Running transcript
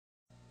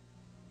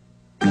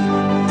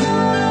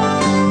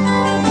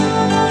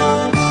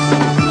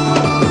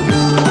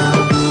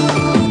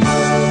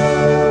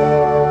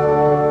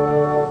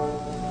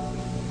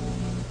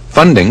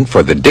Funding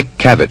for the Dick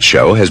Cavett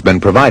Show has been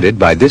provided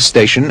by this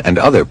station and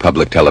other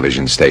public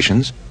television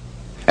stations,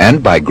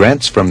 and by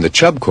grants from the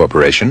Chubb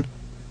Corporation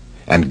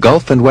and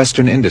Gulf and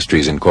Western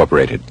Industries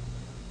Incorporated.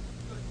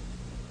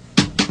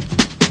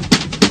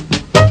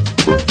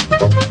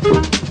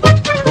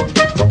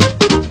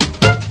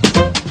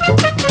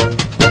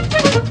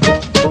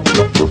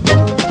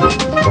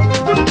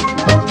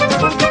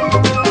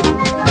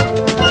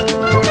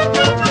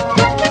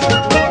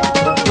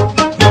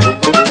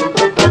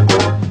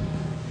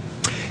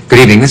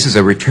 Good evening. This is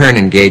a return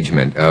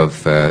engagement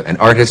of an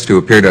artist who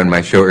appeared on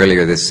my show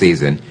earlier this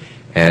season,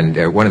 and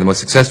one of the most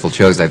successful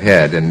shows I've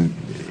had. And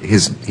he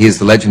is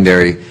the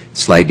legendary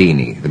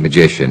Slidini, the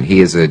magician.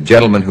 He is a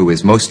gentleman who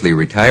is mostly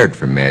retired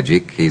from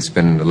magic. He's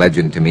been a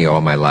legend to me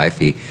all my life.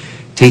 He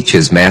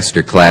teaches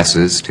master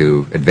classes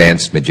to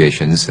advanced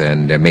magicians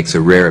and makes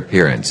a rare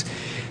appearance.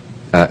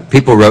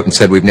 People wrote and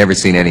said, we've never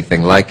seen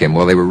anything like him.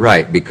 Well, they were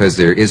right, because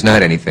there is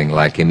not anything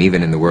like him,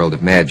 even in the world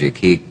of magic.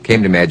 He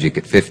came to magic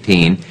at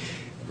 15.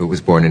 Was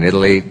born in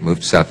Italy,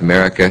 moved to South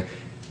America,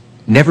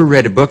 never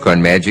read a book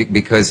on magic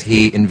because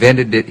he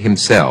invented it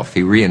himself.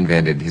 He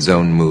reinvented his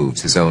own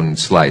moves, his own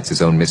sleights,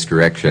 his own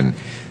misdirection.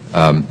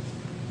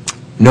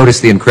 Notice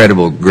the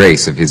incredible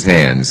grace of his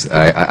hands.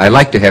 I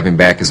like to have him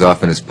back as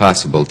often as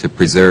possible to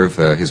preserve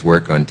his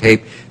work on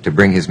tape, to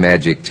bring his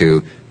magic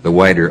to the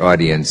wider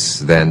audience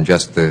than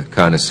just the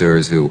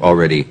connoisseurs who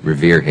already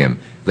revere him.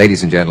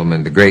 Ladies and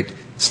gentlemen, the great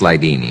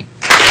Slidini.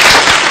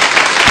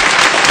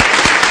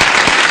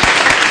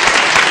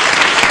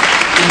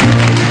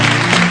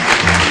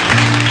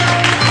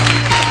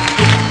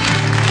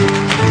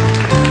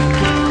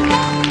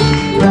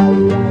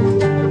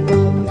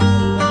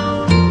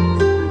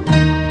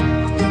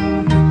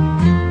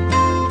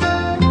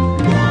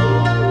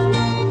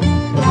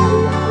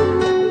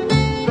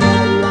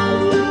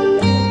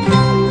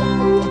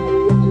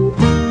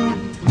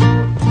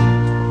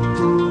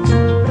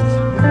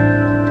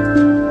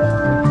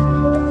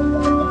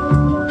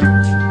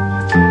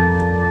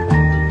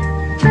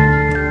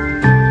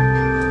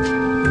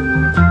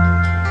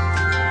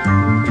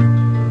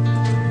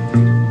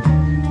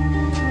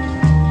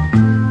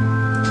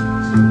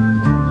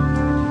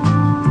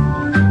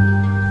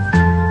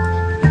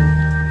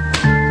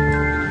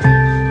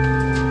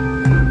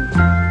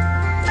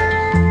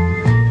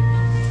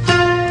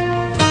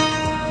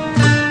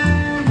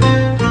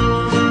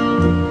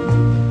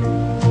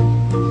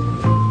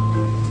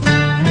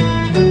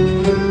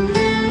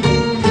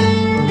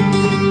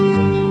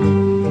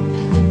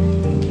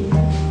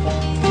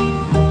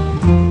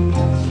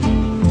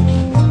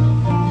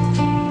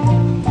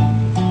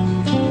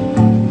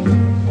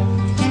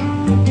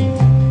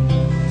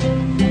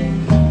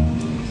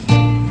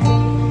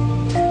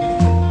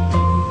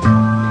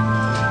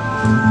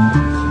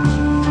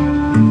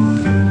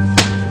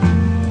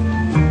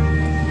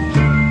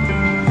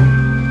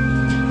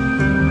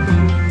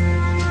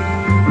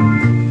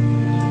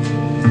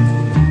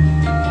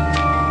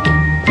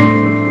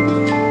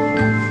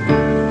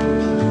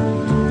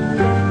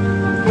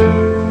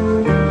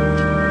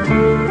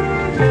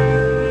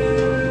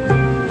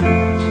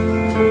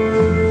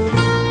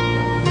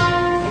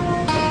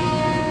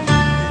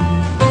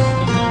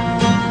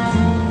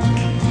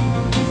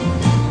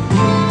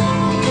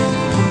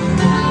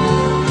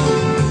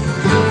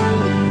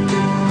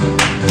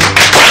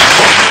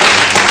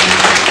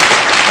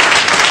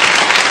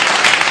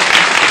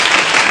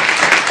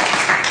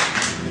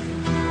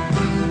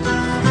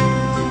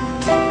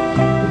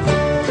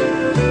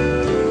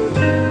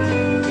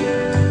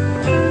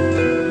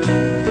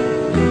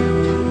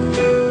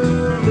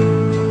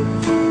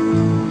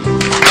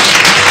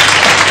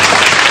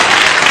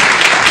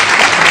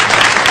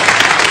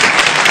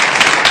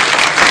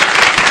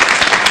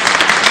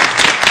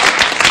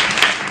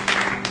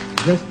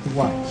 Just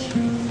watch.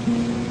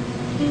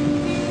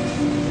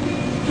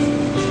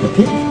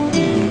 Okay?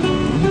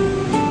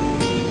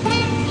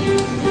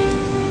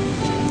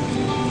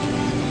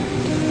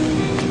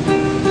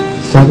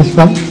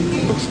 Satisfied?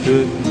 Looks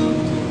good.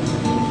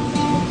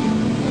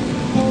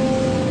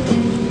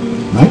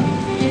 Right?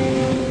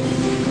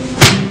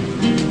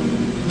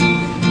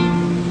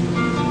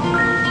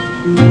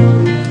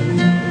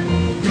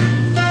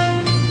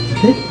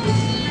 Okay?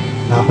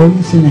 Now hold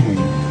this in the hand.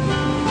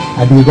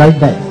 I'll be right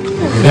back.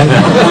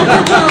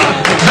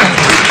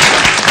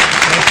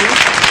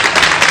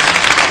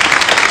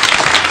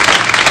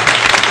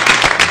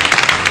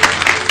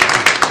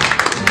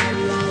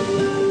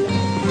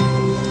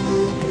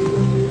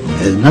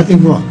 There's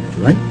nothing wrong,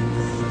 right?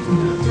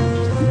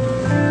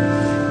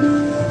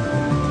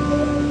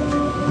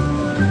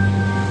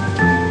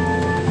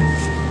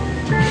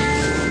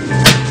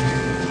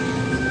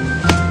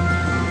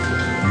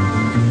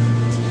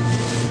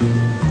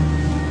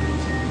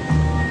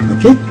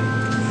 Okay?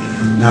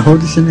 Now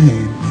hold this in the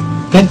hand.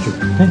 Thank you,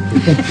 thank you,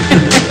 thank you.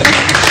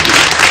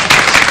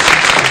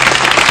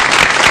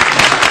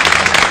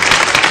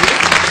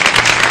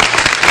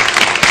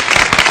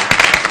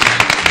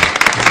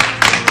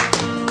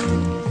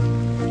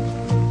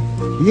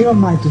 You don't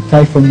mind to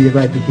try for me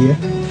right here?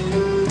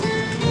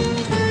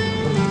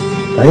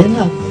 Tie a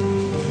knot.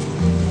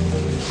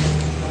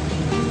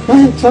 Go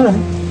ahead, it's all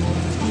right.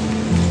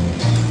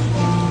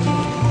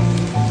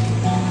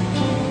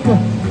 Go.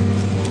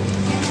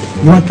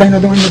 You want to tie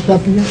another one on the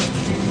top here?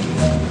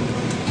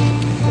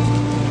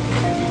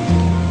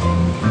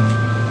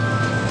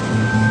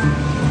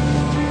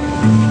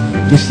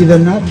 You see the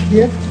knot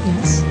here?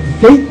 Yes.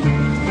 Okay?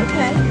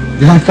 Okay.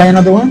 You want to tie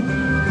another one?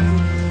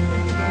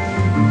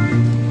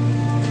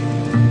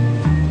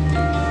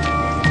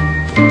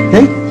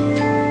 Okay?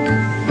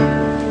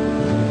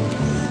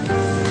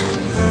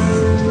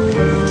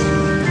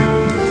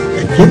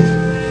 Thank you.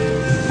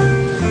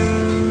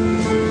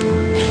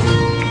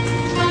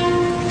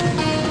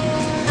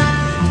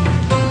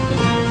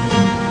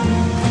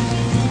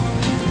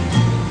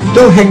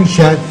 Two hang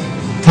shot,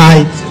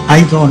 tied,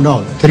 I don't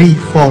know, 3,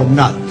 4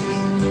 knots.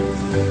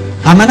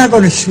 I'm not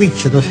going to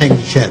switch those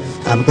handkerchiefs.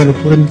 I'm going to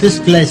put in this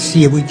glass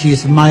here, which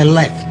is my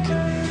left.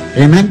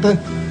 Remember?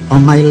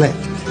 On my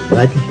left,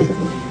 right here.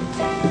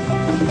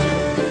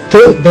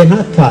 Two, they're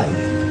not tied.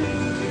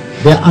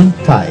 They're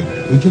untied.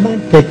 Would you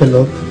mind take a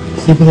look?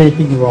 See if there's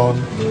anything wrong?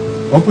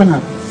 Open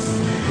up.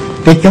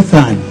 Take your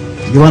time.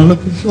 You want to look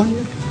at this one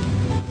here?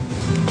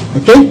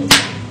 Okay?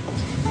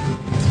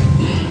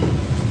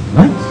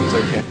 Right?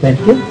 Thank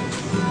you.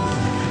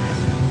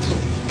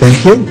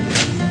 Thank you.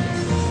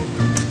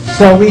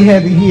 So we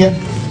have here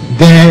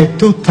the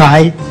two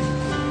tied,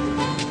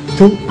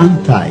 two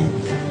untied.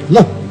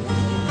 Look,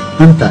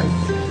 untied.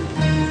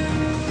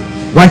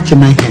 Watch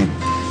my hand.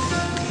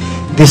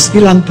 They're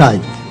still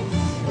untied.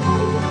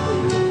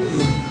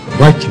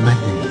 Watch my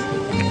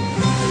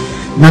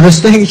hand. Now the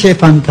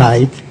handkerchief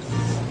untied.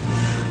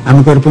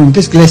 I'm going to put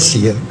this glass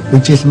here,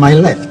 which is my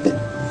left.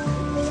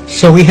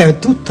 So we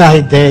have two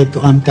tied there, two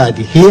untied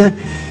here,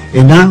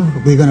 and now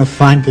we're going to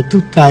find the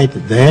two tied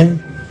there,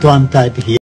 two untied here.